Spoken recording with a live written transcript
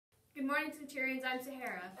morning, Centurions. I'm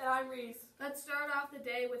Sahara. And I'm Reese. Let's start off the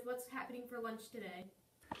day with what's happening for lunch today.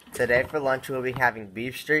 Today for lunch we'll be having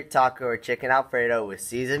beef street taco or chicken alfredo with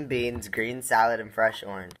seasoned beans, green salad, and fresh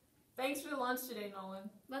orange. Thanks for the lunch today, Nolan.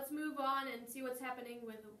 Let's move on and see what's happening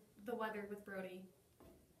with the weather with Brody.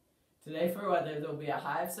 Today for weather, there will be a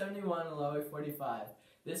high of 71 and a low of 45.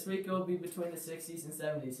 This week it will be between the 60s and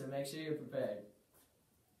 70s, so make sure you're prepared.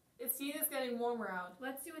 It's seen it's getting warmer out.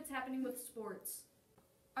 Let's see what's happening with sports.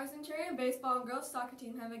 Our Centurion baseball and girls soccer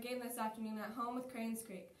team have a game this afternoon at home with Cranes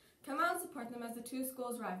Creek. Come out and support them as the two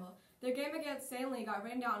schools rival. Their game against St. Lee got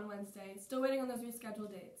rained out on Wednesday. Still waiting on those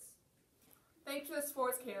rescheduled dates. Thanks for the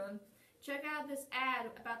sports, Kaylin. Check out this ad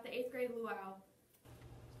about the 8th grade luau.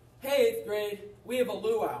 Hey 8th grade, we have a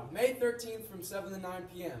luau, May 13th from 7 to 9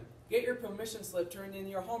 p.m. Get your permission slip turned in to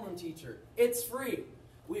your homeroom teacher. It's free.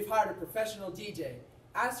 We've hired a professional DJ.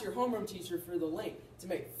 Ask your homeroom teacher for the link to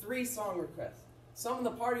make 3 song requests. Some of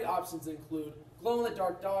the party options include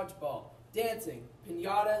glow-in-the-dark dodgeball, dancing,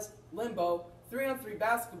 piñatas, limbo, 3-on-3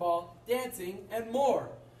 basketball, dancing, and more.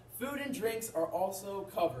 Food and drinks are also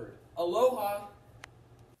covered. Aloha!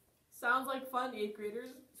 Sounds like fun, 8th graders.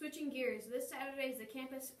 Switching gears, this Saturday is the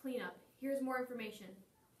campus cleanup. Here's more information.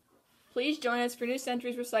 Please join us for New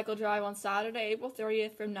Century's Recycle Drive on Saturday, April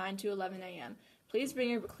 30th from 9 to 11 a.m. Please bring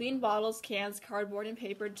your clean bottles, cans, cardboard, and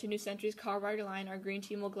paper to New Century's car rider line. Our green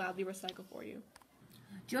team will gladly recycle for you.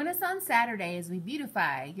 Join us on Saturday as we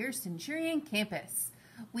beautify your Centurion campus.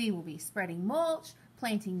 We will be spreading mulch,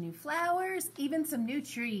 planting new flowers, even some new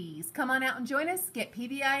trees. Come on out and join us, get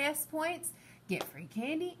PBIS points, get free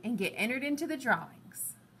candy, and get entered into the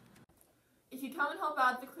drawings. If you come and help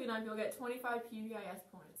out at the cleanup, you'll get 25 PBIS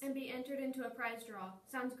points. And be entered into a prize draw.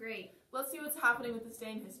 Sounds great. Let's see what's happening with this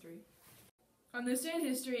day in history. On this day in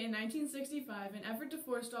history, in 1965, an effort to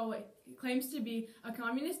forestall what claims to be a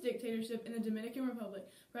communist dictatorship in the Dominican Republic,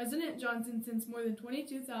 President Johnson sends more than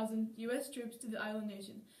 22,000 U.S. troops to the island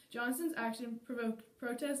nation. Johnson's action provoked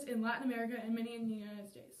protests in Latin America and many in the United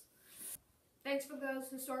States. Thanks for those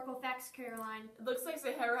historical facts, Caroline. It looks like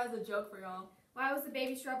Sahara has a joke for y'all. Why was the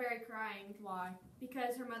baby strawberry crying? Why?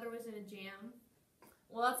 Because her mother was in a jam.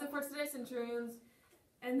 Well, that's it for today, Centurions.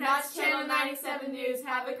 And that's Channel 97 News.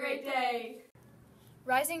 Have a great day.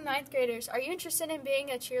 Rising 9th graders, are you interested in being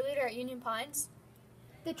a cheerleader at Union Pines?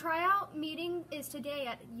 The tryout meeting is today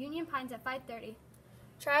at Union Pines at 5:30.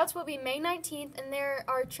 Tryouts will be May 19th, and there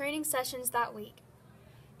are training sessions that week.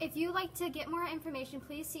 If you'd like to get more information,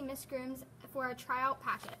 please see Miss Grooms for a tryout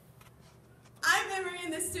packet. I'm Emery,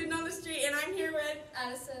 the student on the street, and I'm here with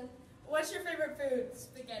Addison. What's your favorite food?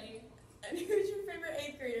 Spaghetti. And who's your favorite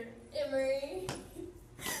 8th grader? Emery.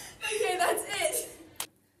 Okay, that's it.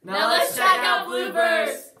 Now let's check out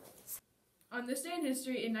bloopers! On this day in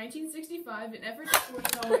history, in 1965, an effort to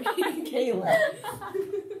forestall... Kayla!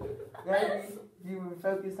 Baby, you were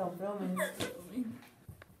focused on filming.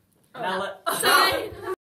 Oh. Now